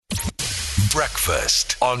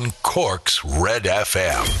Breakfast on Cork's Red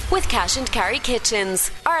FM. With Cash and Carry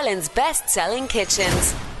Kitchens, Ireland's best-selling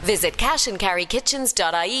kitchens. Visit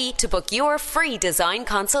cashandcarrykitchens.ie to book your free design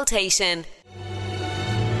consultation.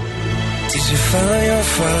 Did you fire?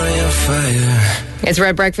 It's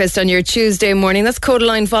Red Breakfast on your Tuesday morning. That's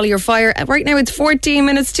Codaline, Follow Your Fire. Right now it's 14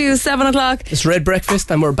 minutes to 7 o'clock. It's Red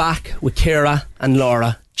Breakfast and we're back with Ciara and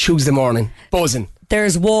Laura. Tuesday morning. Buzzing.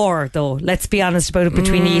 There's war, though. Let's be honest about it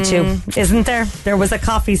between you two, isn't there? There was a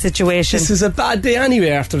coffee situation. This is a bad day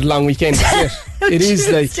anyway after the long weekend, isn't it? It is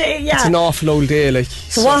Tuesday, it's an awful old day.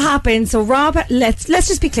 So what happened? So Rob, let's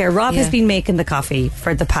just be clear. Rob has been making the coffee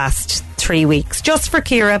for the past 3 weeks, just for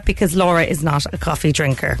Ciara, because Laura is not a coffee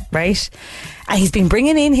drinker, right? And he's been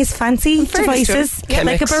bringing in his fancy devices,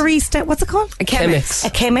 like a barista. What's it called? A Chemex. A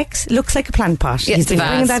Chemex. Looks like a plant pot. Yeah, he's been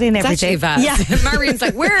bringing that in every day. Yeah. Marion's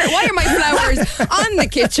like, why are my flowers on the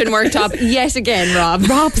kitchen worktop yet again, Rob?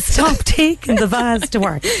 Rob, stop taking the vase to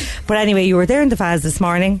work. But anyway, you were there in the vase this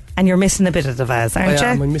morning and you're missing a bit of the vase, aren't you?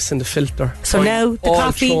 I'm missing the filter. So now the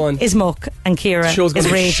coffee is muck and Ciara is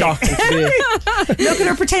raging. Look at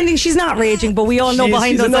her pretending she's not raging, but we all know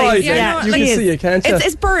behind those eyes. Yeah, you can see it, can't you?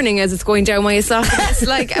 It's burning as it's going down my esophagus.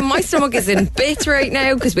 And my stomach is in bits right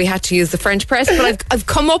now because we had to use the French press. But I've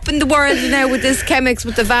come up in the world now with this Chemex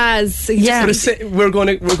with the vase. So we're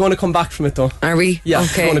going to come back from it though. Are we? Yeah.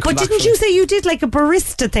 Okay. But didn't you say you did like a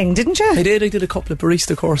barista thing? Didn't you? I did a couple of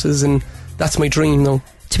barista courses, and that's my dream now.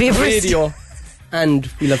 To be a barista. Radio.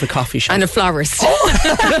 And we'll have a coffee shop. And a florist.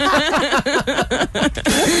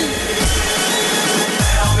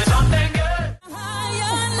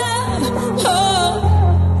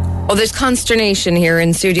 Oh, there's consternation here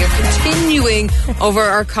in studio, continuing over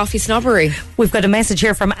our coffee snobbery. We've got a message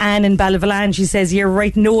here from Anne in Ballyvalan. She says, you're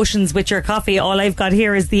writing notions with your coffee. All I've got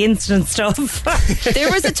here is the instant stuff. There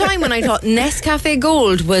was a time when I thought Nescafe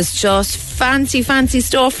Gold was just fancy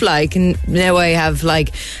stuff, and now I have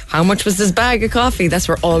how much was this bag of coffee? That's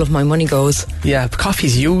where all of my money goes. Yeah, but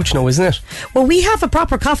coffee's huge now, isn't it? Well, we have a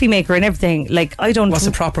proper coffee maker and everything. What's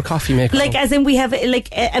a proper coffee maker? As in we have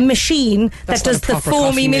a machine that does the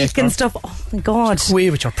foamy milk and stuff. Oh my God. Go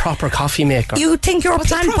away with your proper coffee maker. You think you're a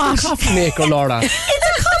plant pot. Coffee maker, Laura? It's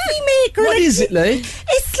a coffee maker. What is it like?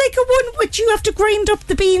 It's like a one which you have to grind up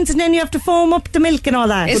the beans and then you have to foam up the milk and all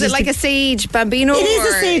that. Is it like a Sage Bambino? It is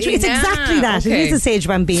a Sage. It's exactly that. Okay. It is a Sage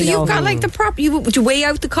Bambino. So you've got the proper. Would you weigh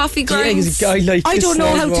out the coffee grinds? Yeah, I don't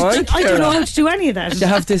know how to do any of that. You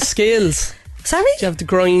have the scales. Sorry? You have to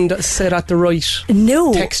grind set at the right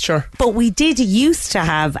texture. But we did used to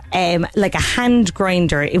have a hand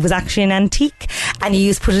grinder. It was actually an antique, and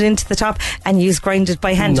you put it into the top and you grind it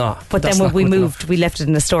by hand. No, but then when we moved, we left it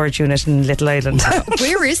in a storage unit in Little Island.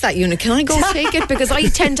 Where is that unit? Can I go take it? Because I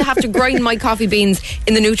tend to have to grind my coffee beans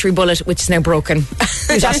in the NutriBullet, which is now broken.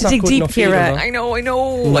 You have to dig deep, Ciara. I know.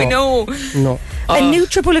 No. A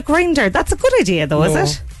NutriBullet grinder. That's a good idea, though, is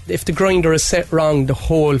it? If the grinder is set wrong, the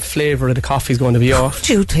whole flavour of the coffee is going to be off. Who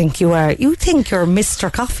do you think you are? You think you're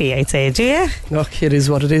Mr. Coffee, I'd say, do you? Look, it is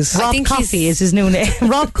what it is. Rob Coffee is his new name.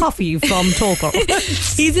 Rob Coffee from Tayto.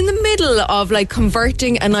 He's in the middle of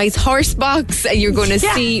converting a nice horse box, and you're going to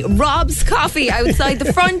see Rob's Coffee outside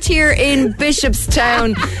the frontier in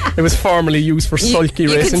Bishopstown. It was formerly used for sulky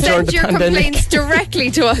racing during the pandemic. You can send your complaints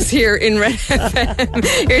directly to us here in Red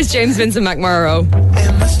FM. Here's James Vincent McMorrow.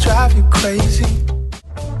 It must drive you crazy.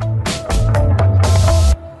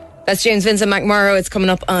 That's James Vincent McMorrow. It's coming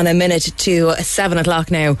up on a minute to 7 o'clock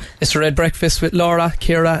now. It's Red Breakfast with Laura,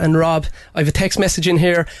 Ciara and Rob. I have a text message in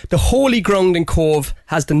here. The Holy Ground in Cove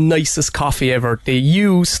has the nicest coffee ever. They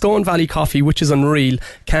use Stone Valley coffee, which is unreal.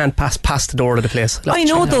 Can't pass past the door of the place. I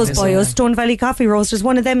know those boys. Stone Valley Coffee Roasters.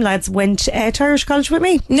 One of them lads went to Irish College with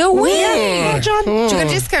me. No way. Yeah, John. Did you get a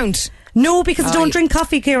discount? No, because I don't drink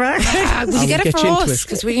coffee, Ciara. Will you get it for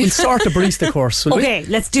us? We'll start a barista course. Okay,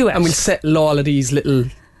 let's do it. And we'll settle all of these little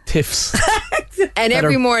tiffs. And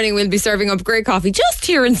every morning we'll be serving up great coffee just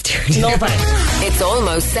here in studio. No bad. It's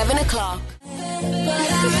almost 7 o'clock.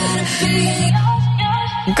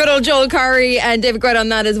 Good old Joel Corry and David Guetta on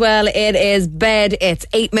that as well. It is bed. It's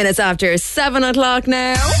 8 minutes after 7 o'clock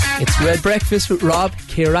now. It's Red Breakfast with Rob,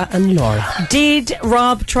 Ciara and Laura. Did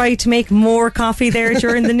Rob try to make more coffee there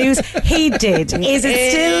during the news? He did. Is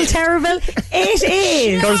it still terrible? It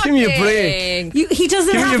is. Girls, give me a break. He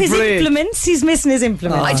doesn't have his implements. He's missing his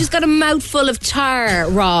implements. I just got a mouthful of tar,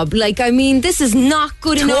 Rob. This is not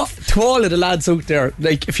good enough. To all of the lads out there,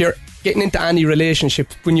 if you're getting into any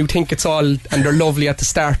relationship, when you think it's all and they're lovely at the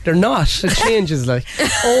start, they're not. It changes, like.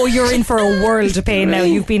 Oh, you're in for a world of pain now.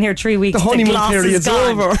 You've been here 3 weeks. The honeymoon period's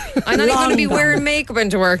over. I'm not even going to be wearing makeup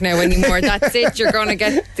into work now anymore. That's it. You're going to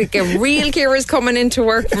get real Ciara's coming into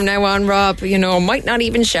work from now on, Rob. You know, might not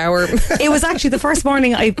even shower. It was actually the first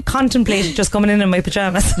morning I contemplated just coming in my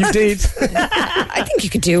pyjamas. You did. I think you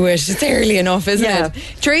could do it. It's early enough, isn't it?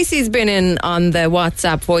 Tracy's been in on the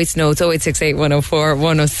WhatsApp voice notes 0868 104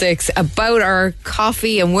 106 about our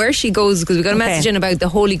coffee and where she goes, because we got a message in about the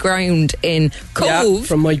holy ground in Cove. Yeah,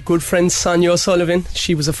 from my good friend Sonia O'Sullivan.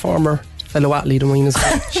 She was a former fellow athlete of mine as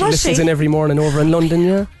well. She listens in every morning over in London.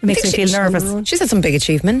 Yeah, it makes me feel nervous. She's had some big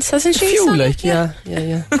achievements, hasn't she? A few, Sonia? like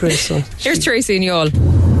yeah. Great son. Here's Tracy and y'all.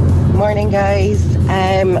 Morning, guys.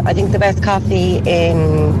 I think the best coffee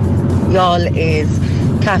in y'all is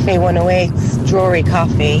Cafe 108's Drury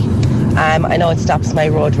Coffee. I know it stops my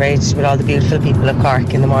road rage with all the beautiful people of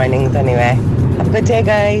Cork in the mornings anyway. Have a good day,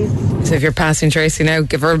 guys. So if you're passing Tracy now,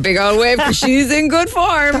 give her a big old wave because she's in good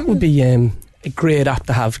form. That would be a great app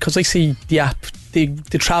to have, because I see the app, the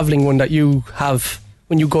travelling one that you have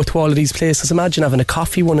when you go to all of these places. Imagine having a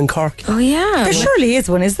coffee one in Cork. Oh yeah, there surely is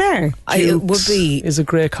one, is there? It would be. Is a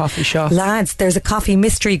great coffee shop. Lads, there's a coffee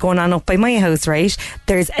mystery going on up by my house, right?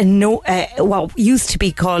 There's what used to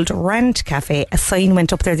be called Rant Cafe. A sign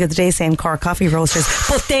went up there the other day saying Cork Coffee Roasters,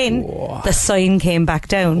 but then the sign came back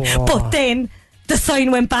down. But then the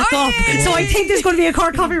sign went back up. So I think there's going to be a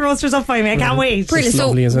Cork Coffee Roasters up by me. I can't wait. Brilliant.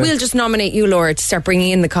 So we'll just nominate you, Laura, to start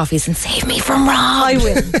bringing in the coffees and save me from Rob. I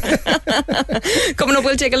will. Coming up,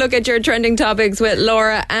 we'll take a look at your trending topics with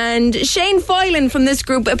Laura, and Shane Foylan from this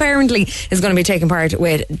group apparently is going to be taking part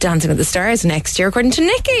with Dancing with the Stars next year, according to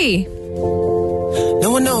Nikki. No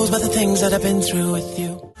one knows about the things that I've been through with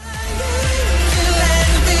you.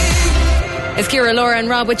 It's Ciara, Laura and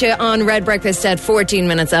Rob with you on Red Breakfast at 14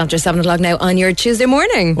 minutes after 7 o'clock now on your Tuesday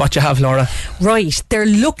morning. What you have, Laura? Right, they're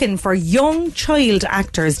looking for young child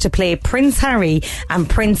actors to play Prince Harry and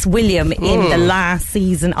Prince William in the last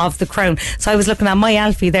season of The Crown. So I was looking at my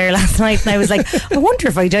Alfie there last night and I was like, I wonder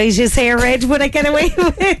if I dyed his hair red, would I get away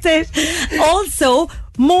with it? Also,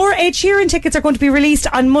 more Ed Sheeran tickets are going to be released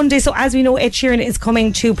on Monday. So as we know, Ed Sheeran is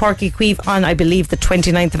coming to Páirc Uí Chaoimh on, I believe, the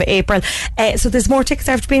 29th of April. So there's more tickets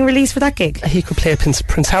after being released for that gig. He could play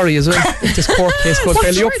Prince Harry as well. If this court case goes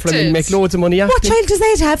fairly up for him and make loads of money after. What child does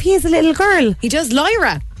Ed have? He is a little girl. He does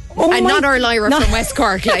Lyra. Oh, and not our Lyra from West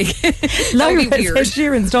Cork, like. Lyra That'd be weird. is Ed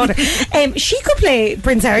Sheeran's daughter. She could play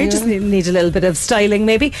Prince Harry, just need a little bit of styling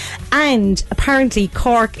maybe. And apparently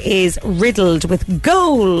Cork is riddled with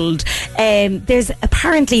gold. There's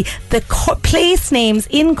apparently the place names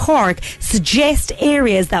in Cork suggest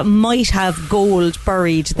areas that might have gold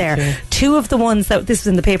buried there. Okay. Two of the ones that, this was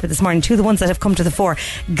in the paper this morning, two of the ones that have come to the fore: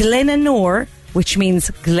 Glenanore, which means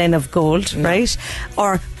Glen of Gold, right?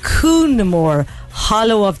 Or Coonamore,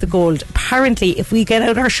 Hollow of the Gold. Apparently, if we get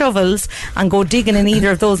out our shovels and go digging in either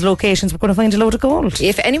of those locations, we're going to find a load of gold.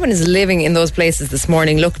 If anyone is living in those places this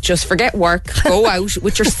morning, look, just forget work, go out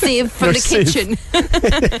with your sieve from the kitchen,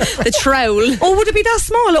 the trowel. Oh, would it be that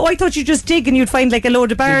small? Oh, I thought you'd just dig and you'd find like a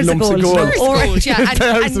load of bars of gold. Gold, yeah,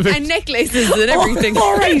 and necklaces and everything.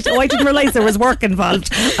 All right. Oh, I didn't realise there was work involved.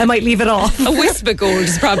 I might leave it off. A wisp of gold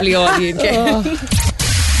is probably all you'd get.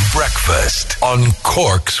 Breakfast on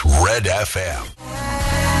Cork's Red FM.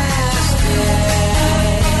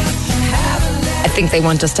 I think they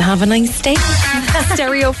want us to have a nice day.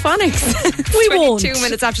 Stereophonics. We won't. 2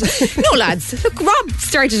 minutes after. No, lads. Look, Rob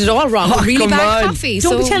started it all wrong. Really bad coffee.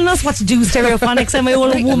 Don't be telling us what to do, Stereophonics. I'm my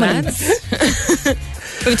old woman.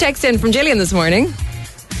 We've a text in from Gillian this morning.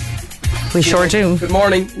 We sure do. Good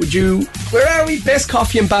morning. Where are we? Best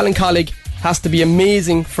coffee in Ballincollig has to be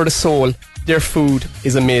amazing for the soul. Their food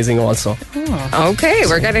is amazing also. Okay,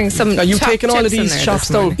 we're getting some. Are you taking all of these shops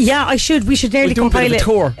down? Yeah, I should. We should nearly compile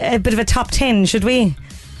a bit of a top 10, should we?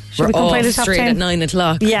 Should we compile a top 10? At 9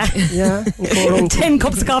 o'clock. Yeah. 10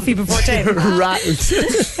 cups of coffee before 10. Rattled.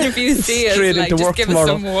 If you see us, straight into work just give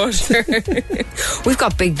tomorrow. us some water. We've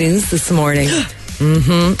got big news this morning.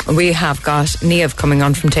 We have got Niamh coming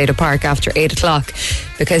on from Tayto Park after 8 o'clock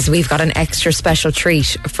because we've got an extra special treat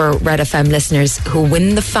for Red FM listeners who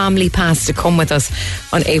win the family pass to come with us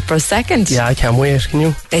on April 2nd. Yeah, I can't wait. Can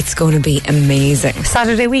you? It's going to be amazing.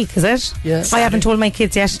 Saturday week, is it? Yeah. I haven't told my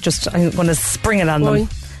kids yet. I'm going to spring it on them. I'm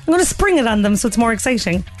going to spring it on them so it's more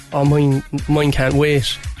exciting. Oh, mine can't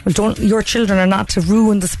wait. Well, your children are not to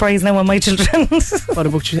ruin the surprise now on my children. What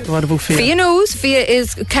about Fia? Fia knows. Fia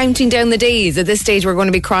is counting down the days. At this stage, we're going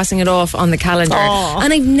to be crossing it off on the calendar. Aww.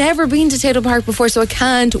 And I've never been to Tayto Park before, so I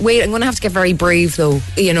can't wait. I'm going to have to get very brave, though,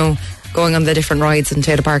 going on the different rides in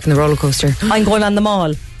Tayto Park and the roller coaster. I'm going on them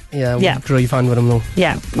all. Yeah, we'll Yeah. drive on with them though.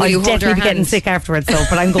 Yeah, Will you I'll hold definitely her be getting hand? sick afterwards though,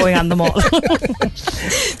 but I'm going on them all.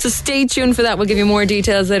 So stay tuned for that. We'll give you more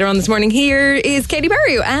details later on this morning. Here is Katy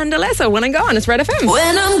Perry and Alessa, When I'm Gone. It's Red FM.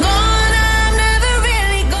 When I'm gone, I'm never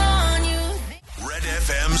really gone. You Red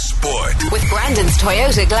FM Sport. With Grandin's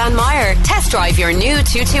Toyota Glanmire. Test drive your new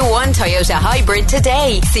 221 Toyota Hybrid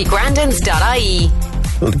today. See grandins.ie.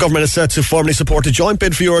 Well, the government is set to formally support a joint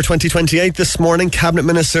bid for Euro 2028 this morning. Cabinet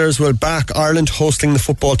ministers will back Ireland hosting the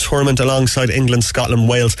football tournament alongside England, Scotland,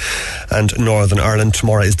 Wales and Northern Ireland.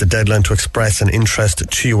 Tomorrow is the deadline to express an interest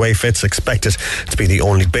to UEFA. It's expected to be the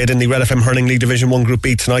only bid in the Red FM Hurling League Division 1 Group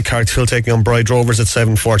B tonight. Carrickhill taking on Bride Rovers at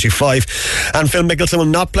 7:45. And Phil Mickelson will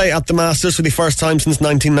not play at the Masters for the first time since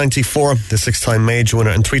 1994. The 6-time major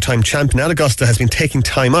winner and 3-time champion at Augusta has been taking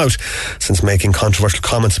time out since making controversial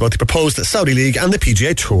comments about the proposed Saudi League and the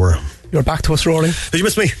PGA Tour. You're back to us, Rory. Did you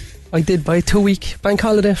miss me? I did by a 2-week bank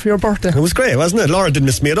holiday for your birthday. It was great, wasn't it? Laura didn't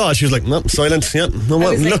miss me at all. She was like, no, silent, yeah, no,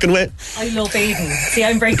 what, looking away. I love Aiden. See,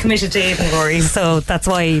 I'm very committed to Aiden, Rory, so that's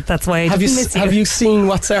why I didn't miss you. Have you seen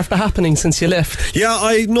what's after happening since you left? Yeah,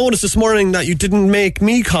 I noticed this morning that you didn't make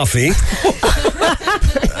me coffee.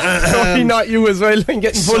 Probably not you as well. I'm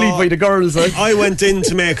getting bullied by the girls. I went in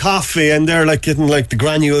to make coffee and they're like getting like the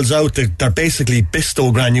granules out. They're basically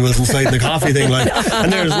Bisto granules inside the coffee thing. Like,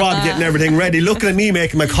 and there's Rob getting everything ready, looking at me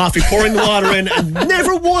making my coffee, pouring the water in, and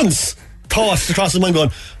never once thought across his mind going,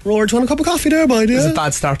 Rory, do you want a cup of coffee there, my dear? It was a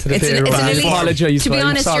bad start to the day. It's an I elite- apologise. To be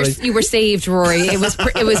honest, you were saved, Rory. It was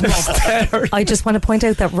I just want to point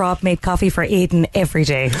out that Rob made coffee for Aiden every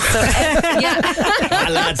day. So, Ah,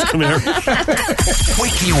 lads, come here.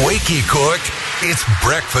 Wakey Cork. It's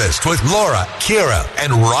breakfast with Laura, Ciara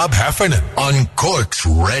and Rob Heffernan on Cork's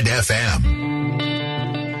Red FM.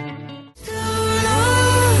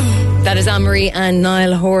 That is Anne-Marie and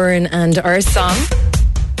Niall Horan and our song.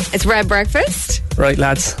 It's Red Breakfast. Right,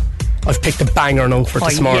 lads. I've picked a banger now for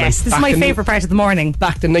this morning. yes, this is my favourite part of the morning.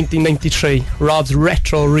 Back to 1993. Rob's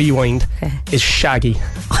retro rewind is Shaggy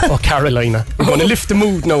or Carolina. We're going to lift the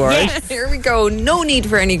mood now, alright? Yes, here we go. No need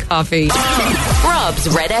for any coffee. Rob's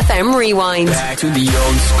Red FM Rewind. back to the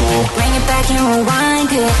old school. Bring it back and rewind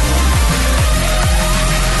it.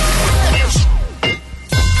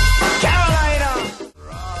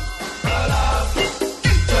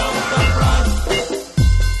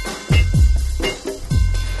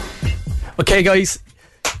 Okay, guys.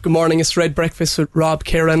 Good morning. It's Red Breakfast with Rob,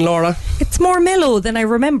 Ciara and Laura. It's more mellow than I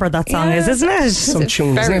remember that song is, isn't it? Some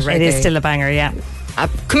tune, very isn't it? It is reggae. still a banger, yeah.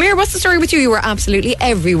 Come here, what's the story with you? You were absolutely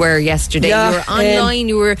everywhere yesterday. Yeah, you were online,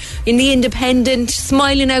 you were in the Independent,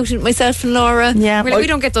 smiling out at myself and Laura. Yeah. We're like, we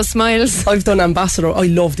don't get those smiles. I've done ambassador. I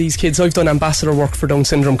love these kids. I've done ambassador work for Down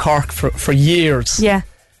Syndrome Cork for years. Yeah.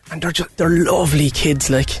 And they're lovely kids.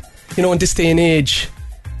 Like, you know, in this day and age,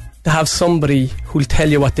 to have somebody who'll tell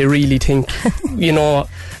you what they really think, you know.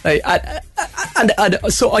 So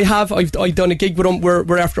I've done a gig with them.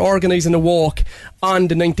 We're after organising a walk on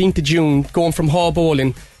the 19th of June, going from Haw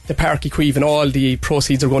Bowling to Park Equive, and all the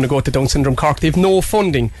proceeds are going to go to Down Syndrome Cork. They've no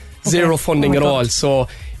funding, zero funding at all. So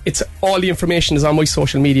it's all the information is on my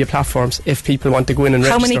social media platforms if people want to go in and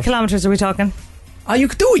How register. many kilometres are we talking? You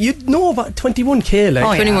could do it. You'd know about 21k. Like.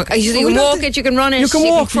 Oh, yeah. 21. You can walk it, you can run it, You can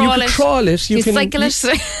walk, you can you can crawl it, you you can can cycle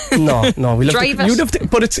it. No, we'll Drive have it. you'd have to,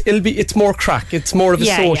 but it's more crack. It's more of a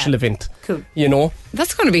Yeah, social yeah. event. Cool. You know,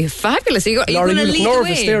 That's going to be fabulous. You're Laura, going you to look lead the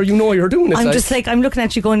nervous way. there. You know you're doing it. I'm just like, I'm looking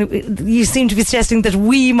at you going, you seem to be suggesting that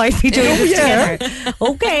we might be doing this together.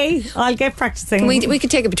 Okay, I'll get practicing. We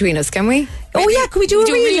could take it between us, can we? Oh, yeah, can we do a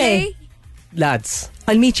relay? lads.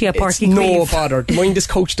 I'll meet you at It's Parky no bother. Mind this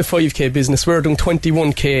coach the 5k business. We're doing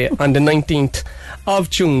 21k on the 19th of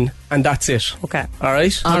June, and that's it. Okay. All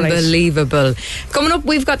right. Unbelievable. Coming up,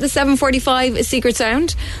 we've got the 7:45 Secret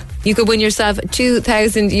Sound. You could win yourself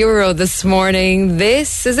 €2,000 this morning.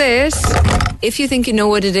 This is it. If you think you know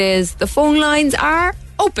what it is, the phone lines are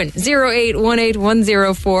open.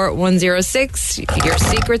 0818104106. Your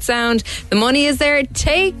secret sound. The money is there.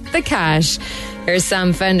 Take the cash. Here's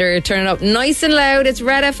Sam Fender. Turn it up nice and loud. It's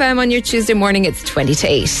Red FM on your Tuesday morning. It's 20 to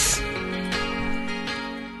 8.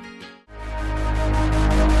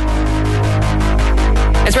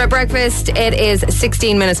 It's Red Breakfast. It is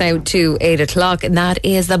 16 minutes out to 8 o'clock. And that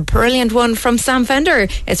is the brilliant one from Sam Fender.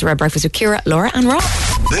 It's Red Breakfast with Ciara, Laura and Rob.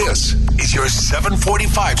 This is your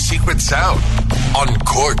 7:45 Secret Sound on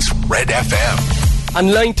Cork's Red FM.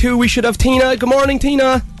 On line 2, we should have Tina. Good morning,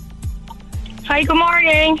 Tina. Hi, good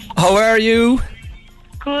morning. How are you?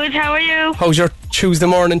 Good, how are you? How's your Tuesday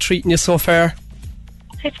morning treating you so far?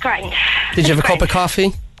 It's grand. Did you have a cup of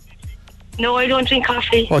coffee? No, I don't drink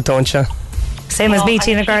coffee. Oh, don't you? Same as me,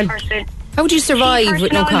 Tina girl. How would you survive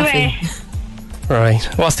with no coffee? Right.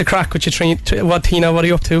 What's the crack with you? Tina, what are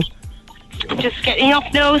you up to? Just getting up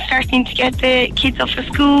now, starting to get the kids up for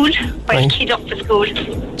school. Kid up for school. Do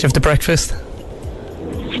you have the breakfast?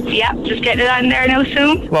 Yeah, just getting it on there now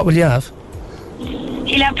soon. What will you have?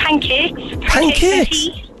 He'll have pancakes. Pancakes?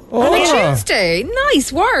 On a Tuesday.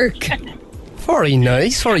 Nice work. Very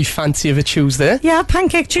nice. Very fancy of a Tuesday. Yeah,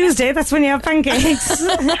 Pancake Tuesday. That's when you have pancakes.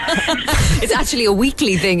 It's actually a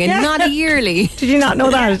weekly thing and not a yearly. Did you not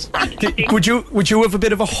know that? Would you have a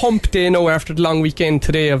bit of a hump day now after the long weekend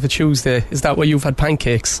today of a Tuesday? Is that why you've had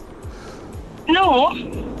pancakes? No.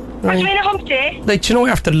 What do you mean a hump day? Like, do you know,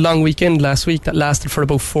 after the long weekend last week that lasted for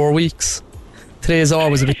about 4 weeks, today is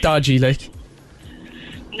always a bit dodgy, like.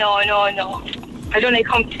 No. I don't like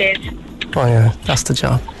hump days. Oh yeah, that's the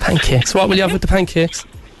job. Pancakes. What will you have with the pancakes?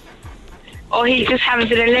 Oh, he'll just have a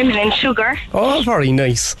bit of lemon and sugar. Oh, very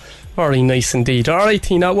nice. Very nice indeed. Alright,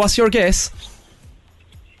 Tina, what's your guess?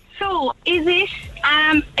 So, is it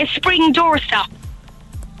a spring doorstop?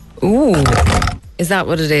 Ooh. Is that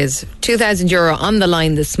what it is? €2,000 on the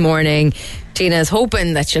line this morning. Tina is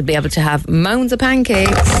hoping that she'll be able to have mounds of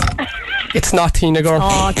pancakes. It's not, Tina, girl.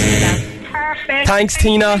 Oh, Tina. Perfect. Thanks,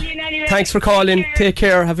 Tina. Thanks for calling. Take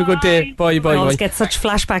care. Have a good day. Bye. I always get such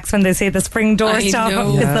flashbacks when they say the spring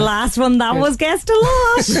doorstop. It's the last one that was guessed a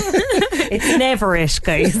lot. It's never it,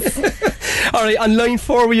 guys. Alright, on line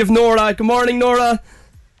 4 we have Nora. Good morning, Nora.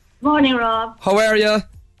 Morning, Rob. How are you?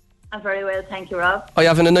 I'm very well, thank you, Rob. Are you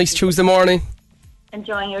having a nice Tuesday morning?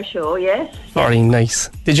 Enjoying your show, yes? Very nice.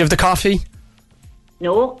 Did you have the coffee?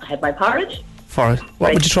 No, I had my porridge. What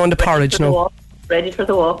would you throw in the porridge now? Ready for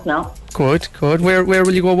the walk now. Good. Where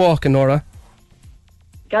will you go walking, Nora?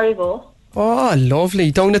 Garryvaux. Oh,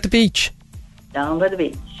 lovely. Down at the beach? Down by the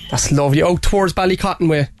beach. That's lovely. Out towards Ballycotton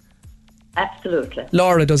way? Absolutely.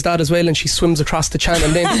 Laura does that as well, and she swims across the channel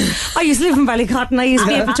then. I used to live in Ballycotton. I used to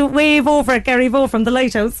be able to wave over at Garryvaux from the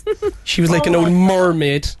lighthouse. She was like an old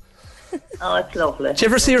mermaid. Oh, it's lovely. Did you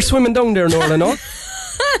ever see her swimming down there, Nora, no?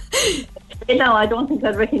 No, I don't think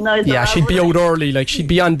I'd recognise her. Yeah, she'd be out early, like she'd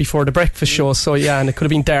be on before the breakfast show, so yeah, and it could have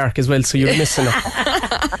been dark as well, so you're missing her.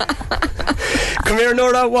 Come here,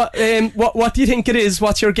 Nora, what do you think it is?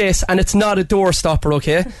 What's your guess? And it's not a door stopper,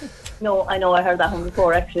 okay? No, I know, I heard that one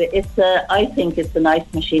before actually. I think it's an ice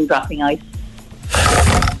machine dropping ice.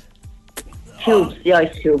 Cubes, the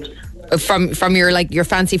ice cubes. From your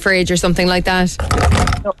fancy fridge or something like that?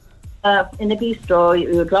 No, in a bistro,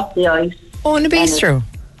 you drop the ice. Oh, in a bistro?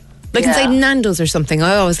 Like inside Nando's or something.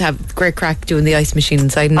 I always have great crack doing the ice machine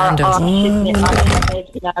inside Nando's. They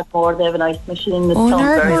have an ice machine that sounds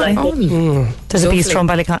very like it. There's a bistro in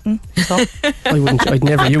Ballycotton. So. I'd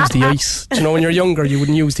never use the ice. Do you know, when you're younger, you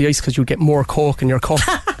wouldn't use the ice because you'd get more Coke in your cup.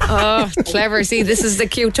 Oh, clever. See, this is the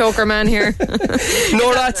cute toker man here.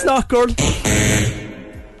 No, that's not good.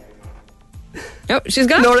 Oh, she's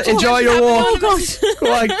gone. Nora, enjoy your walk. Oh, gosh.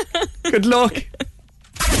 Go on. Good luck.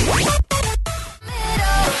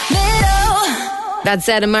 That's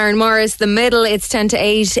Ed and Maren Morris. The middle, it's 10 to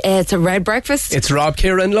 8. It's a red breakfast. It's Rob,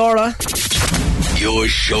 Ciara and Laura. Your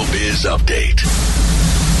showbiz update.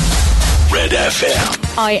 Red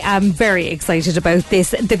FM. I am very excited about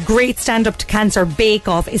this. The Great Stand Up to Cancer Bake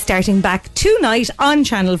Off is starting back tonight on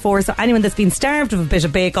Channel 4. So anyone that's been starved of a bit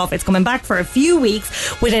of Bake Off, it's coming back for a few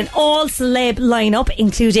weeks with an all-celeb lineup,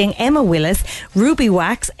 including Emma Willis, Ruby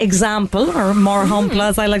Wax, Example, or More Humpla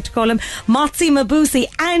as I like to call him, Motzi Mabuse,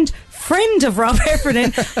 and friend of Rob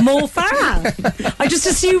Heffernan, Mo Farah. I'm just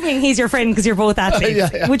assuming he's your friend because you're both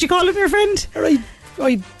athletes. Yeah. Would you call him your friend?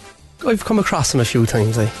 I've come across him a few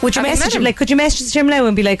times. Would you message him? Like, could you message him now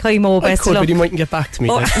and be like, "Hi Mo, best of luck"? But he mightn't get back to me.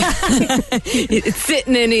 It's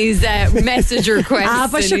sitting in his message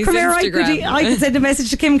request. But sure, come here, I could send a message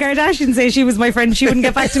to Kim Kardashian and say she was my friend. She wouldn't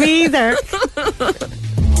get back to me either.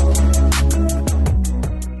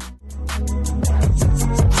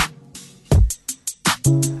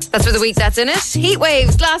 That's for the week that's in it. Heat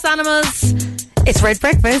waves, glass animals. It's Red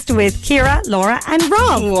Breakfast with Ciara, Laura and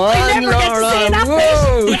Rob. I never get to say that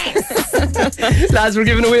bit. Yes. Lads, we're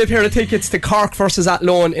giving away a pair of tickets to Cork versus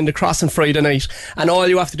Athlone in the Cross on Friday night. And all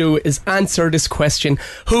you have to do is answer this question.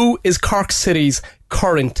 Who is Cork City's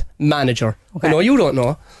current manager? Okay. I know you don't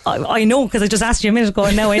know. I know, because I just asked you a minute ago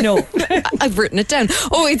and now I know. I've written it down.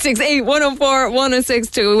 0868 104 106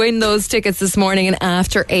 to win those tickets this morning. And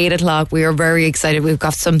after 8 o'clock, we are very excited. We've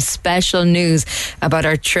got some special news about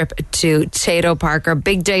our trip to Tayto Park. Our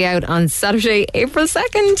big day out on Saturday, April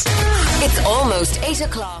 2nd. It's almost 8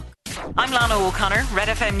 o'clock. I'm Lana O'Connor. Red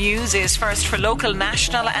FM News is first for local,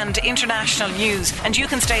 national and international news, and you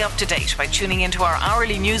can stay up to date by tuning into our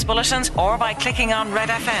hourly news bulletins or by clicking on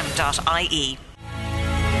redfm.ie.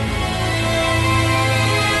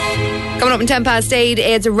 Coming up in 8:10,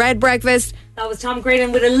 it's a red breakfast. That was Tom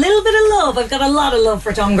Grennan with a little bit of love. I've got a lot of love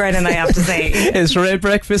for Tom Grennan, I have to say. It's Red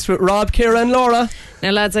Breakfast with Rob, Ciara and Laura.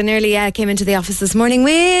 Now, lads, I nearly came into the office this morning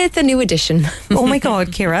with a new addition. Oh my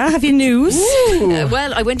God, Ciara, have you news?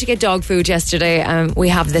 Well, I went to get dog food yesterday. We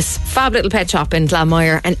have this fab little pet shop in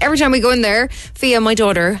Glanmire, and every time we go in there, Fia, my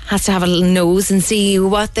daughter, has to have a little nose and see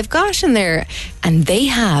what they've got in there. And they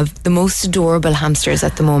have the most adorable hamsters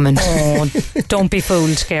at the moment. Oh, don't be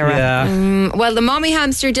fooled, Ciara. Yeah. Well, the mommy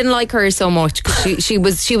hamster didn't like her so much because she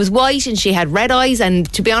was white and she had red eyes,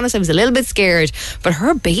 and to be honest, I was a little bit scared. But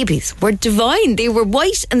her babies were divine. They were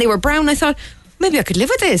white and they were brown. I thought, maybe I could live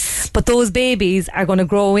with this. But those babies are going to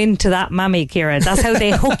grow into that mammy, Ciara. That's how they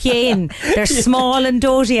hook you in. They're small and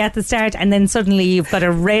doty at the start, and then suddenly you've got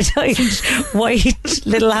a red-eyed, white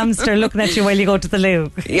little hamster looking at you while you go to the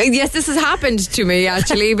loo. Yes, this has happened to me,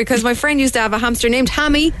 actually, because my friend used to have a hamster named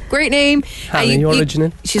Hammy. Great name. Hammy,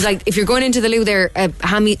 original. She's like, if you're going into the loo there,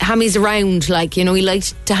 Hammy's around, like, you know, he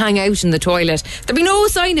liked to hang out in the toilet. There'd be no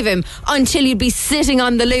sign of him until you'd be sitting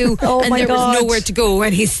on the loo and there was nowhere to go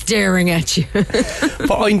and he's staring at you.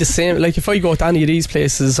 But I'm the same. Like, if I go to any of these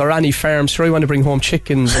places or any farms, sure, I want to bring home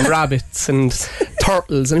chickens and rabbits and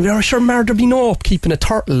turtles, and I'm sure there'd be no upkeeping a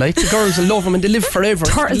turtle. Like, the girls will love them and they live forever.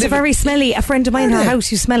 Turtles are very smelly. A friend of mine in her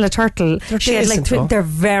house, you smell a turtle. They're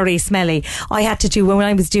very smelly. I had to do, when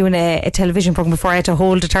I was doing a television program before, I had to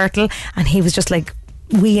hold a turtle, and he was just like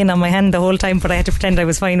weeing on my hand the whole time, but I had to pretend I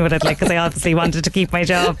was fine with it, like, because I obviously wanted to keep my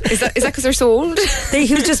job. Is that because they're so old?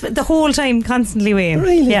 He was just the whole time constantly weeing.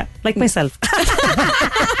 Really? Yeah, like myself. Isn't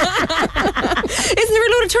there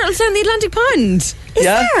a load of turtles down the Atlantic Pond? Is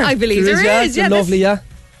there? I believe there is. Yeah, lovely, yeah.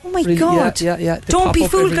 Oh my God. Yeah. Don't be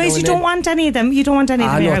fooled, guys. You don't want any of them. You don't want any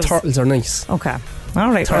of them in your house. Turtles are nice. Okay. All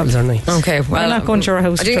right. Turtles are nice. Okay, well, I'm not going to your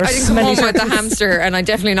house. I didn't come home with a hamster, and I'm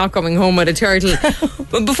definitely not coming home with a turtle.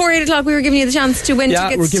 But before 8 o'clock, we were giving you the chance to win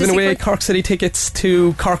tickets. Yeah, we're giving away Cork City tickets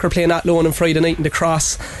to Cork are playing at Lone on Friday night in the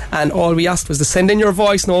Cross, and all we asked was to send in your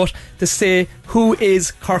voice note to say who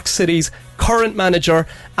is Cork City's current manager,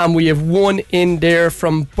 and we have one in there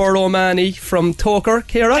from Burrowmany from Toker.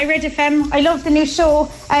 Ciara? Hi, Red FM. I love the new show.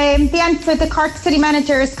 The answer, the Cork City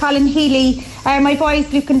manager is Colin Healy. My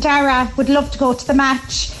boys, Luke and Dara, would love to go to the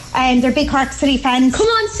match. They're big Cork City fans. Come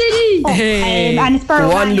on, City! And it's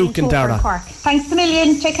Burrow. One Luke and Dara. Cork. Thanks a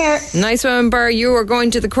million. Take care. Nice one, Burr. You are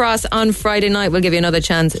going to the Cross on Friday night. We'll give you another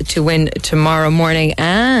chance to win tomorrow morning.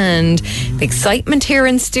 And the excitement here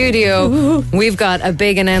in studio. Ooh. We've got a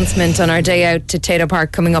big announcement on our day out to Tayto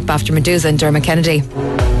Park coming up after Medusa and Dermot Kennedy.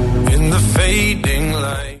 In the fading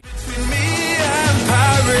light.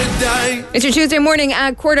 It's your Tuesday morning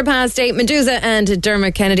at 8:15. Medusa and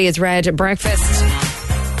Dermot Kennedy is Red Breakfast.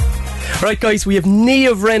 Right, guys, we have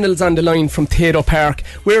Niamh Reynolds on the line from Tayto Park.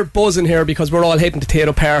 We're buzzing here because we're all heading to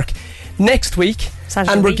Tayto Park next week,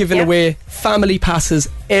 and we're giving away family passes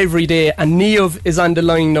every day. And Niamh is on the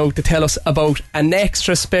line now to tell us about an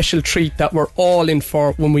extra special treat that we're all in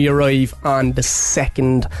for when we arrive on the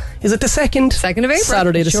 2nd. Is it the 2nd? 2nd of April.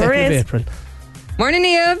 Saturday, the 2nd of April. Morning,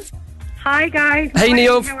 Niamh. Hi, guys. Hey,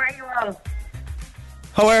 Niamh. How are you all?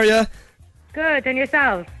 How are you? Good, and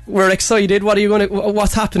yourselves? We're excited.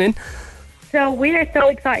 What's happening? So we are so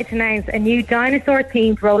excited to announce a new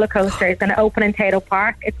dinosaur-themed roller coaster is going to open in Tayto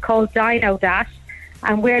Park. It's called Dino Dash,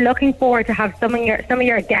 and we're looking forward to have some of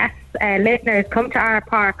your guests, listeners, come to our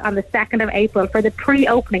park on the 2nd of April for the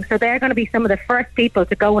pre-opening. So they're going to be some of the first people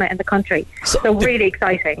to go on it in the country. So really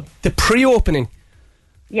exciting. The pre-opening.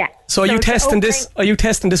 Yeah. So are you testing this? Are you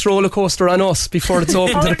testing this roller coaster on us before it's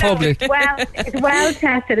open to the public? It's well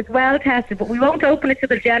tested. It's well tested, but we won't open it to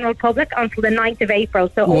the general public until the 9th of April.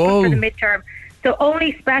 So open for the midterm. So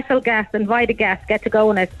only special guests, invited guests, get to go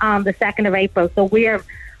on it on the 2nd of April. So we're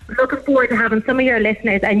looking forward to having some of your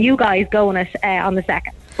listeners and you guys go on it on the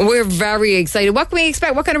 2nd. We're very excited. What can we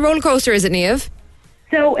expect? What kind of roller coaster is it, Niamh?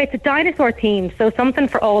 So it's a dinosaur theme, so something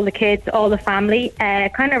for all the kids, all the family.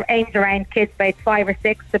 Kind of aims around kids about 5 or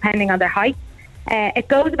 6, depending on their height. It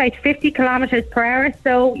goes about 50 kilometres per hour,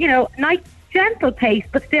 so, you know, nice, gentle pace,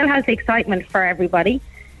 but still has the excitement for everybody.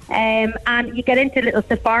 And you get into little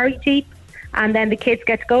safari jeeps, and then the kids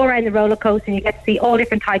get to go around the roller coaster, and you get to see all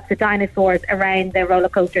different types of dinosaurs around the roller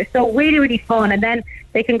coaster. So really, really fun. And then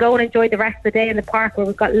they can go and enjoy the rest of the day in the park, where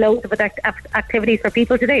we've got loads of other activities for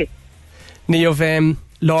people to do. Niamh,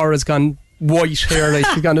 Laura's gone white here, like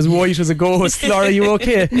she's gone as white as a ghost. Laura, you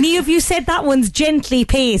okay? Niamh, you said that one's gently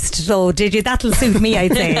paced, though, did you? That'll suit me,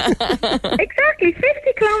 I'd say. Exactly,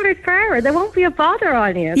 50 kilometres per hour. There won't be a bother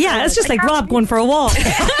on you. Yeah, it's just like Rob going for a walk. We'll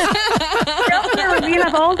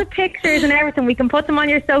have all the pictures and everything. We can put them on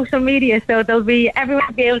your social media, so everyone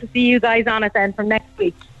will be able to see you guys on it then from next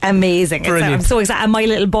week. amazing. I'm so excited. And my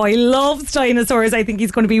little boy loves dinosaurs. I think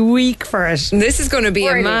he's going to be weak for it. This is going to be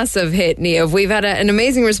a massive hit, Niamh. We've had an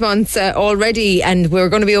amazing response already, and we're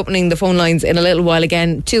going to be opening the phone lines in a little while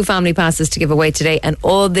again. 2 family passes to give away today and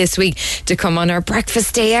all this week to come on our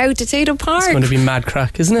breakfast day out to Tayto Park. It's going to be mad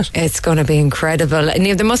crack, isn't it? It's going to be incredible.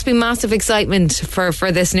 Niamh, there must be massive excitement for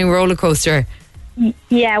this new roller coaster.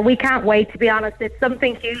 Yeah, we can't wait, to be honest. It's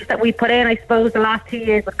something huge that we put in, I suppose, the last 2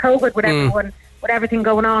 years with COVID, with everyone, with everything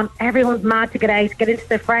going on. Everyone's mad to get out, get into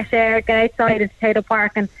the fresh air, get outside into Tayto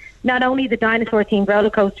Park. And not only the dinosaur themed roller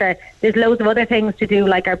coaster, there's loads of other things to do,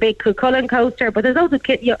 like our big Cucullin coaster, but there's also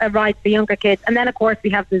rides for younger kids. And then, of course, we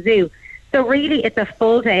have the zoo. So really, it's a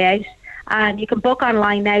full day out. And you can book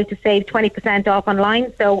online now to save 20% off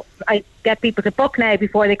online. So I get people to book now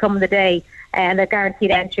before they come on the day. And they're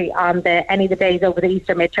guaranteed entry on any of the days over the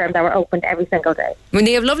Easter midterm that were opened every single day.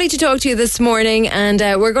 Niamh, lovely to talk to you this morning, and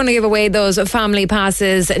we're going to give away those family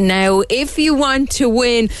passes now. If you want to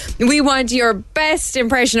win, we want your best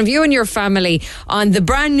impression of you and your family on the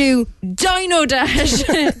brand new Dino Dash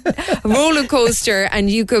roller coaster, and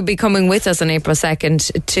you could be coming with us on April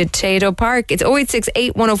 2nd to Tayto Park. It's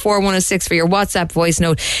 0868 104 106 for your WhatsApp voice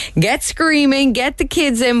note. Get screaming, get the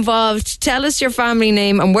kids involved, tell us your family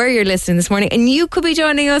name and where you're listening this morning, and you could be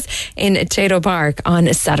joining us in Tayto Park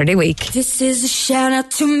on Saturday week. This is a shout out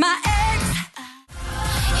to my ex.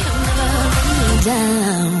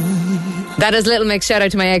 That is Little Mix. Shout out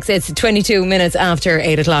to my ex. It's 22 minutes after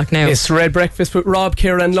 8 o'clock now. It's Red Breakfast with Rob,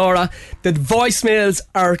 Ciara and Laura. The voicemails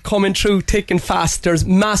are coming through thick and fast. There's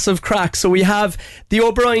massive cracks. So we have the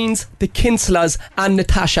O'Briens, the Kinselas and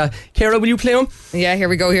Natasha. Ciara, will you play them? Yeah, here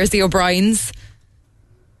we go. Here's the O'Briens.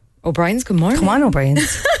 O'Briens, good morning. Come on,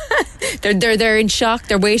 O'Briens. They're in shock.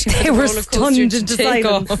 They're waiting for the roller coaster to take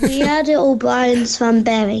off. We are the O'Briens from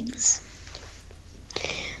Berings.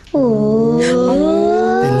 Oh.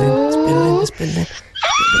 Spilling.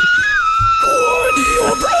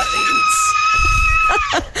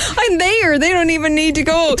 I'm there. They don't even need to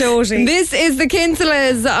go. Doty. This is the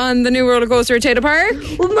Kinselas on the new roller coaster at Tayto Park.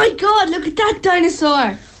 Oh my God, look at that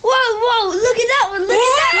dinosaur. Whoa, look at that one. Look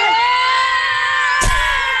at that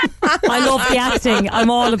I love the acting. I'm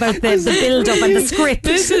all about the build-up and the script.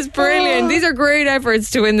 This is brilliant. These are great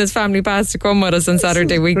efforts to win this family pass to come with us on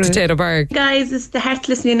Saturday week to Tayto Park. Guys, it's the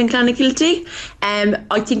Heartless in Clonakilty.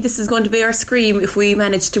 I think this is going to be our scream if we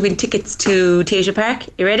manage to win tickets to Tayto Park.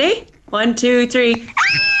 You ready? 1, 2, 3.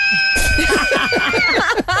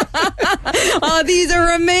 Oh, these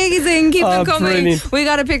are amazing. Keep them coming. Brilliant. We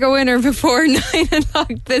got to pick a winner before 9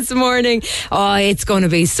 o'clock this morning. Oh, it's going to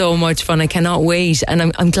be so much fun. I cannot wait. And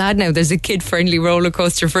I'm glad now there's a kid-friendly roller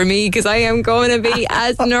coaster for me, because I am going to be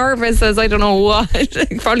as nervous as I don't know what. I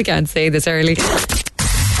probably can't say this early.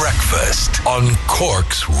 Breakfast on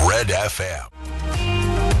Cork's Red FM.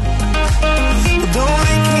 Don't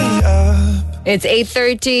wake me up. It's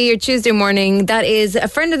 8:30 your Tuesday morning. That is a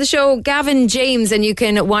friend of the show, Gavin James, and you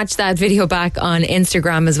can watch that video back on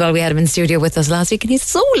Instagram as well. We had him in studio with us last week and he's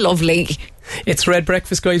so lovely. It's Red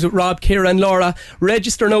Breakfast, guys, with Rob, Ciara and Laura.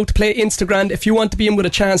 Register now to play Instagram if you want to be in with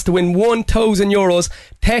a chance to win €1,000.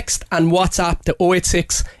 Text and WhatsApp to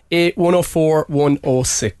 086 8104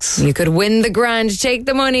 106. You could win the grand. Take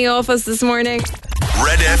the money off us this morning.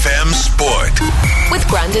 Red FM Sport. With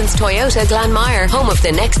Grandin's Toyota Glanmire, home of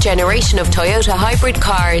the next generation of Toyota hybrid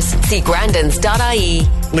cars. See grandins.ie.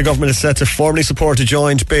 The government is set to formally support a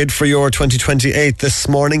joint bid for Euro 2028 this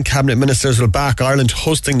morning. Cabinet ministers will back Ireland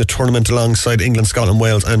hosting the tournament alongside England, Scotland,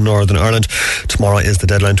 Wales and Northern Ireland. Tomorrow is the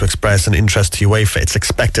deadline to express an interest to UEFA. It's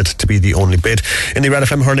expected to be the only bid. In the Red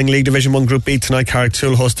FM Hurling League Division 1 Group B tonight,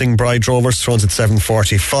 Carricktool hosting Bride Rovers. Thrones at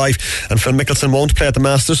 7:45. And Phil Mickelson won't play at the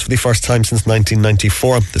Masters for the first time since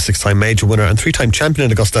 1994. The 6-time major winner and 3-time champion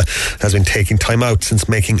in Augusta has been taking time out since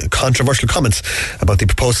making controversial comments about the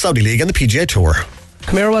proposed Saudi League and the PGA Tour.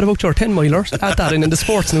 Come here, what about your 10-miler? Add that in the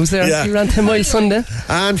sports news there. Yeah. You ran 10 miles Sunday.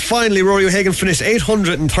 And finally, Rory O'Hagan finished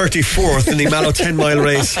 834th in the Mallow 10-mile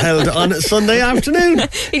race held on Sunday afternoon.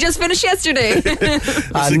 He just finished yesterday.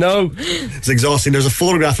 I know. It's exhausting. There's a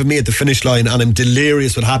photograph of me at the finish line and I'm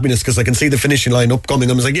delirious with happiness because I can see the finishing line upcoming.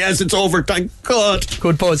 I was like, yes, it's over, thank God.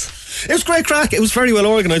 Good buzz. It was great crack. It was very well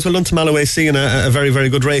organised. Well done to Mallow AC and a very, very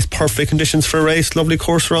good race. Perfect conditions for a race. Lovely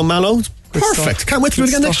course around Mallow. Perfect. Can't wait to do it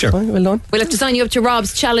again next year. Well done. We'll have to sign you up to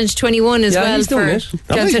Rob's Challenge 21 as well. He's doing it.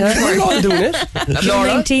 We're all doing it. June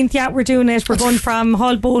 19th, yeah, we're doing it. We're going from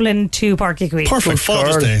Hall Bowling to Park Equine. Perfect.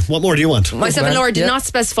 Father's Day. What more do you want? Myself and Laura did not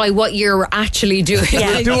specify what year we're actually doing.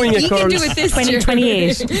 Yeah. Doing it, you can do it this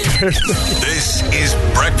 2028. This is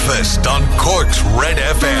Breakfast on Cork's Red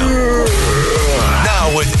FM.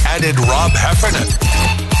 Now with added Rob Heffernan.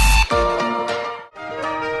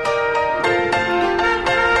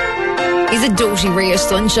 Visit Doty Ray of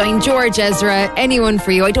Sunshine, George Ezra, anyone for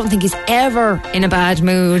you. I don't think he's ever in a bad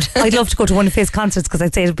mood. I'd love to go to one of his concerts because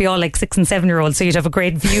I'd say it'd be all like 6 and 7 year olds, so you'd have a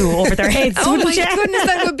great view over their heads. Oh my goodness,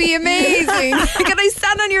 that would be amazing. Can I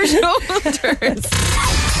stand on your shoulders?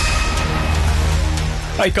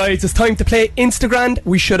 Right, guys, it's time to play Instagram.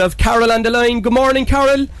 We should have Carol on the line. Good morning,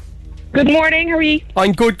 Carol. Good morning, how are you?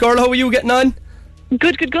 I'm good, girl. How are you getting on?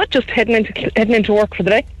 Good. Just heading into work for the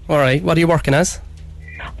day. All right, what are you working as?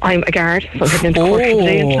 I'm a guard, so I'm heading into Cork for the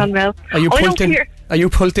day in Clonmel. Are you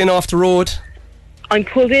pulled in off the road? I'm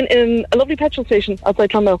pulled in a lovely petrol station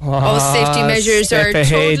outside Clonmel. Safety measures are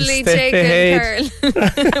totally taken, Carol.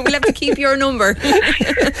 We'll have to keep your number.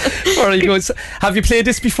 All right, good. So, have you played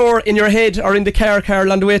this before in your head or in the car,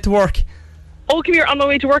 Carol, on the way to work? Oh, come here, on my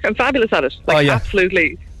way to work. I'm fabulous at it.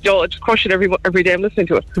 Absolutely. I just crush it every day I'm listening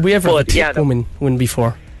to it. Did we ever have a tip woman win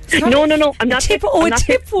before? No. I'm not tip. A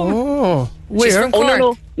tip woman. Oh, where?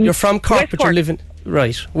 No. You're from Cork, but you're living...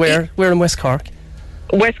 Right, where? Where in West Cork?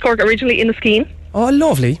 West Cork, originally in Skeen. Oh,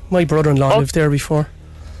 lovely. My brother-in-law lived there before.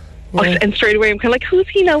 Yeah. And straight away I'm kind of like, who's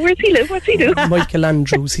he now? Where's he live? What's he do? Michael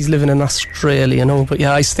Andrews. He's living in Australia, you know. But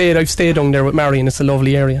yeah, I've stayed down there with Marion. It's a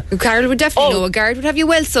lovely area. Carol would definitely know. A guard would have you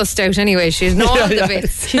well sussed out anyway. She's know all the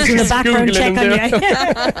bits. She's doing a background check on you.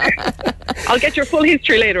 I'll get your full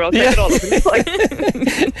history later. I'll take it all.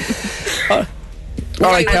 All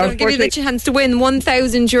right, Carol. I'll give you the chance to win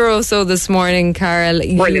 €1,000 so this morning, Carol.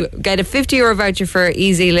 You get a €50 voucher for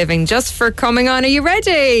Easy Living just for coming on. Are you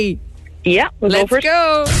ready? Yeah, let's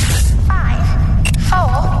go. 5,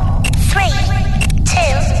 4, 3, 2,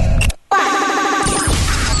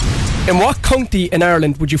 1. In what county in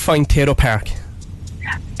Ireland would you find Tayto Park?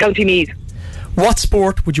 County Meath. What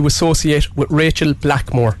sport would you associate with Rachel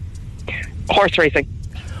Blackmore? Horse racing.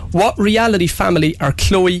 What reality family are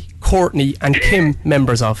Chloe, Courtney and Kim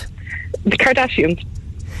members of? The Kardashians.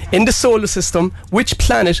 In the solar system, which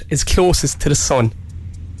planet is closest to the sun?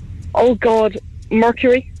 Oh God,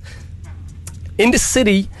 Mercury. In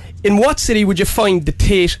what city would you find the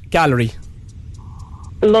Tate Gallery?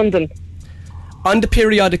 London. On the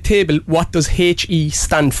periodic table, what does HE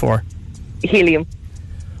stand for? Helium.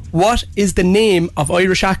 What is the name of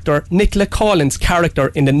Irish actor Nicola Coughlin's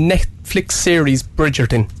character in the Netflix series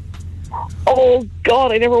Bridgerton? Oh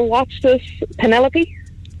God, I never watched this. Penelope?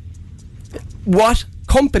 What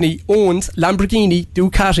company owns Lamborghini,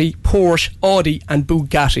 Ducati, Porsche, Audi and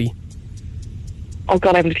Bugatti? Oh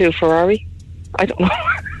God, I haven't a clue. Ferrari? I don't know.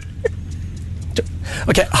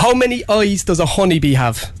 Okay, how many eyes does a honeybee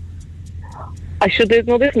have? I should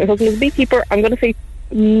know this. My husband is a beekeeper. I'm going to say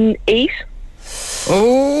 8.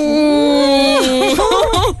 Oh,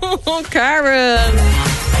 Karen.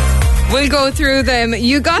 We'll go through them.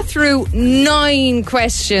 You got through 9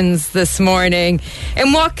 questions this morning.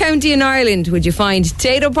 In what county in Ireland would you find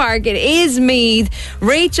Tayto Park? It is Meath.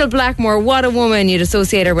 Rachel Blackmore, what a woman. You'd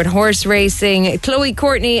associate her with horse racing. Chloe,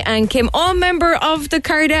 Courtney and Kim, all member of the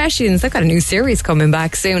Kardashians. They've got a new series coming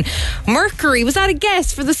back soon. Mercury, was that a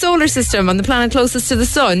guess for the solar system on the planet closest to the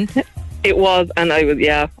sun? It was, and I was,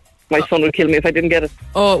 yeah. My son would kill me if I didn't get it.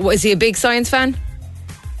 Oh, was he a big science fan?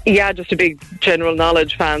 Yeah, just a big general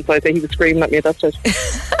knowledge fan, so I think he was screaming at me at that stage.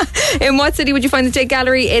 In what city would you find the Tate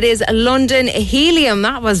Gallery? It is London. Helium.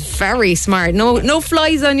 That was very smart. No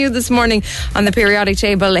flies on you this morning on the periodic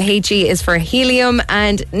table. HE is for helium.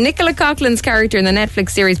 And Nicola Coughlin's character in the Netflix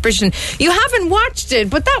series Bridgerton. You haven't watched it,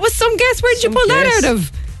 but that was some guess. Where did you pull that out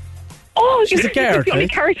of? Oh, she's a girl. It's the only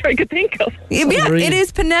character I could think of. Yeah, it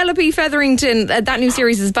is Penelope Featherington. That new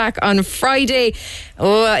series is back on Friday.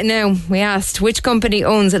 Oh, now we asked which company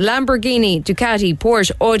owns Lamborghini, Ducati,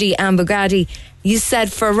 Porsche, Audi and Bugatti. You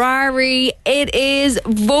said Ferrari. It is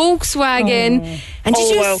Volkswagen. And did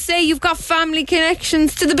you say you've got family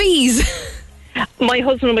connections to the bees? My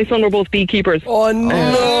husband and my son were both beekeepers. Oh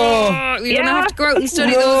no! You're going to have to go out and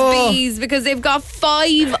study those bees because they've got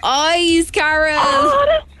 5 eyes, Carol.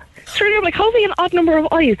 Truly, I'm like, how's he an odd number of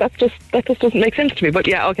eyes? That just doesn't make sense to me. But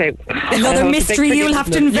yeah, okay. Another mystery you'll have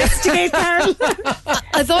to investigate, Carol.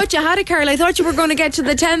 I thought you had it, Carol. I thought you were going to get to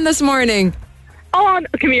the 10 this morning. Oh,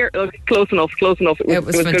 come here. Close enough. It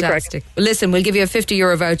was fantastic. Listen, we'll give you a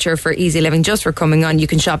 €50 voucher for Easy Living just for coming on. You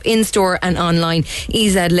can shop in-store and online.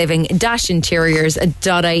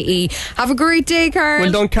 ezliving-interiors.ie. Have a great day, Carol.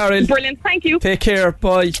 Well done, Carol. Brilliant. Thank you. Take care.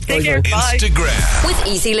 Bye. Take care. Bye. Instagram. With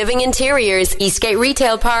Easy Living Interiors, Eastgate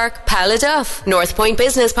Retail Park, Paladuff, North Point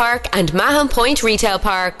Business Park and Mahon Point Retail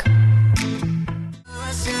Park.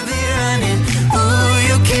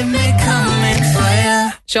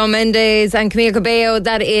 Shawn Mendes and Camila Cabello.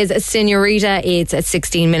 That is Senorita. It's at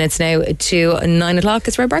 16 minutes now to 9 o'clock.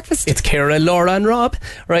 It's Red Breakfast. It's Ciara, Laura and Rob.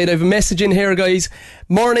 Right, I have a message in here, guys.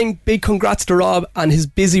 Morning, big congrats to Rob on his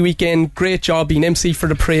busy weekend. Great job being MC for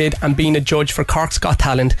the parade and being a judge for Cork's Got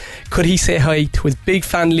Talent. Could he say hi to his big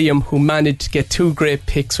fan Liam, who managed to get 2 great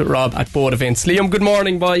pics with Rob at both events? Liam, good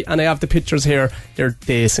morning, boy. And I have the pictures here. They're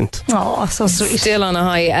decent. Oh, so sweet. Still on a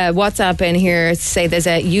high. WhatsApp in here to say there's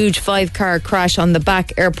a huge 5-car crash on the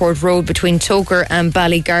back airport road between Toker and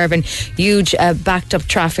Ballygarvan. Huge backed up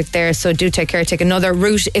traffic there, so do take care. Take another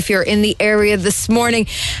route if you're in the area this morning.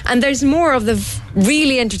 And there's more of the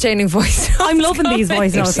really entertaining voice. I'm loving these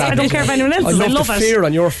voice notes. I don't care if anyone else is. I love the it. fear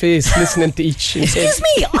on your face listening to each. Excuse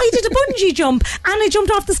me, I did a bungee jump and I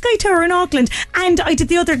jumped off the Sky Tower in Auckland and I did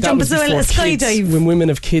the other jump as well, a skydive. When women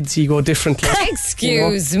have kids, you go differently.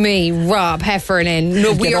 Excuse me, Rob Heffernan.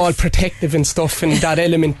 No, we are all protective and stuff, and that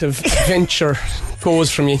element of adventure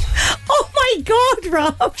goes from you. Oh my God,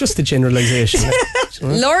 Rob. Just a generalisation.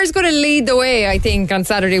 Laura's going to lead the way, I think, on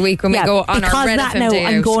Saturday week when we go on our Red FM day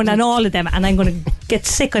I'm going on all of them and I'm going to get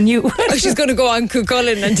sick on you. She's going to go on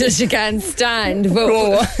Cuchulainn until she can't stand.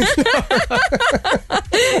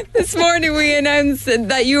 This morning we announced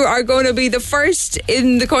that you are going to be the first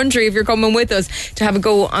in the country, if you're coming with us, to have a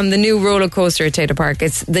go on the new roller coaster at Tayto Park.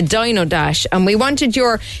 It's the Dino Dash, and we wanted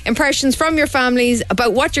your impressions from your families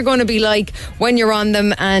about what you're going to be like when you're on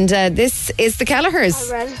them. And this is the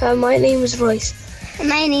Kelleher's. My name is Royce.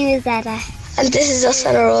 My name is Dada. And this is us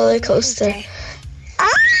on a roller coaster.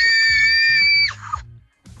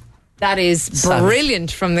 That is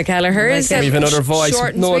brilliant from the Kelleher's. We have another voice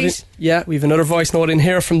note. We have another voice note in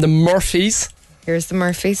here from the Murphys. Here's the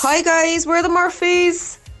Murphys. Hi guys, we're the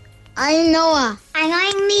Murphys. I'm Noah. And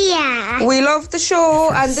I'm Mia. We love the show,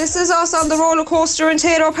 and this is us on the roller coaster in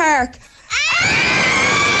Tayto Park.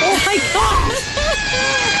 Oh my God.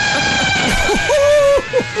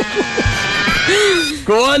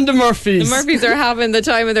 Go on, the Murphys. The Murphys are having the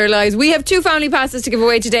time of their lives. We have 2 family passes to give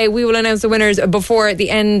away today. We will announce the winners before the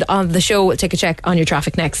end of the show. We'll take a check on your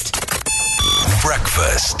traffic next.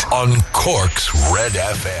 Breakfast on Cork's Red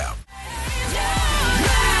FM.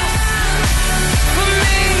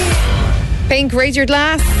 Pink, raise your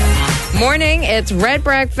glass. Morning, it's Red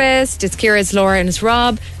Breakfast. It's Ciara, it's Laura and it's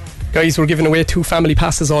Rob. Guys, we're giving away 2 family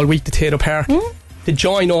passes all week to Tayto Park to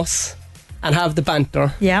join us and have the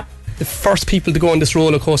banter. Yeah. The first people to go on this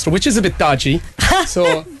roller coaster, which is a bit dodgy.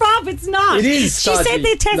 So Rob, it's not. It is dodgy. She said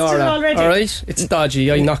they tested Laura, it already. Alright, it's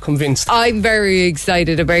dodgy. I'm not convinced. I'm very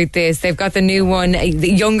excited about this. They've got the new one. The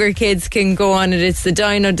younger kids can go on it. It's the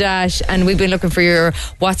Dino Dash, and we've been looking for your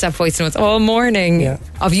WhatsApp voice notes all morning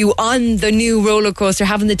of you on the new roller coaster,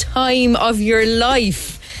 having the time of your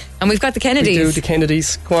life. And we've got the Kennedys. We do, the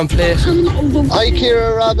Kennedys. Go on, play it. Hi,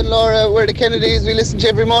 Ciara, Rob and Laura. We're the Kennedys. We listen to you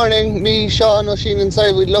every morning. Me, Sean, O'Sheen and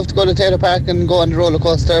Si. We'd love to go to Tayto Park and go on the roller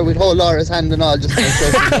coaster. We'd hold Laura's hand and all. Just to make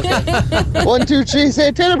sure. 1, 2, 3,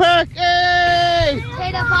 say Tayto Park. Hey!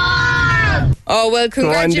 Tayto Park! Oh, well,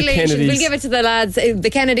 congratulations. We'll give it to the lads. The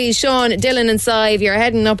Kennedys, Sean, Dylan and Si, if you're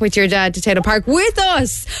heading up with your dad to Tayto Park with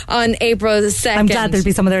us on April 2nd. I'm glad there'll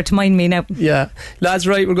be someone there to mind me now. Yeah. Lads,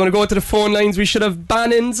 right, we're going to go to the phone lines. We should have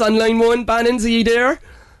Bannons on line 1. Bannons, are you there?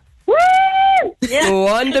 Woo! Yeah. Go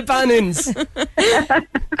on, the Bannons. Are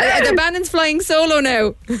the Bannons flying solo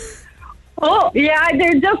now? Oh, yeah,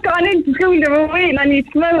 they're just gone into school. They were waiting on you to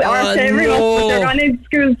come out after everyone, but they're gone into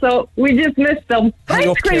school, so we just missed them. Hang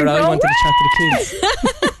up, Ciara, I wanted to chat to the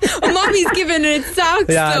kids. Mommy's giving it socks,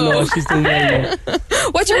 yeah, though. no, she's doing well.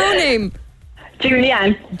 What's your own name?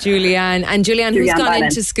 Julianne. And Julianne, who's gone Bannon.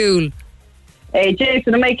 into school?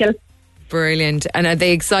 Jason and Michael. Brilliant. And are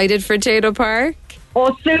they excited for Tayto Park?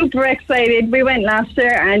 Oh, super excited. We went last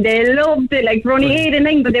year and they loved it. Like, for only 8 and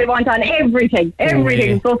 9, but they want on everything.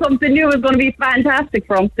 So something new is going to be fantastic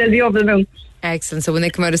for them. They'll be over the moon. Excellent. So when they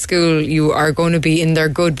come out of school, you are going to be in their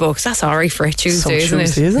good books. That's all right for a Tuesday, isn't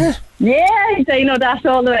it? Yeah, Dino Dash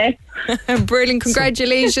all the way. Brilliant.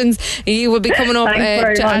 Congratulations. You will be coming up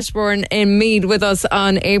to Ashbourne in Meath with us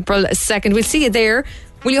on April 2nd. We'll see you there.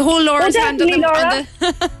 Will you hold Laura's hand on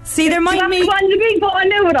the See, there might be one to be going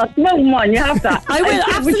there with us. Mountain one, you have to. I will,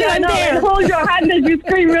 absolutely. I'm there. Hold your hand as you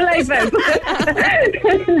scream your life out.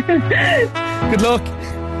 Good luck.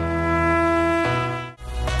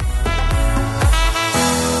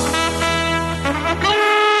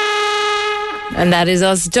 And that is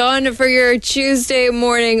us done for your Tuesday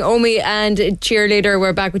morning. Omi and Cheerleader,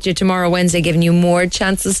 we're back with you tomorrow, Wednesday, giving you more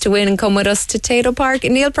chances to win and come with us to Tayto Park.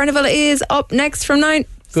 Neil Prendeville is up next from 9.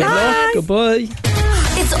 Good luck. Goodbye.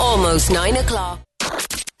 It's almost 9 o'clock.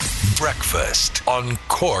 Breakfast on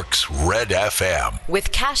Cork's Red FM.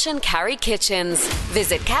 With Cash and Carry Kitchens.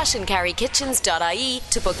 Visit cashandcarrykitchens.ie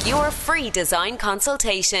to book your free design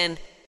consultation.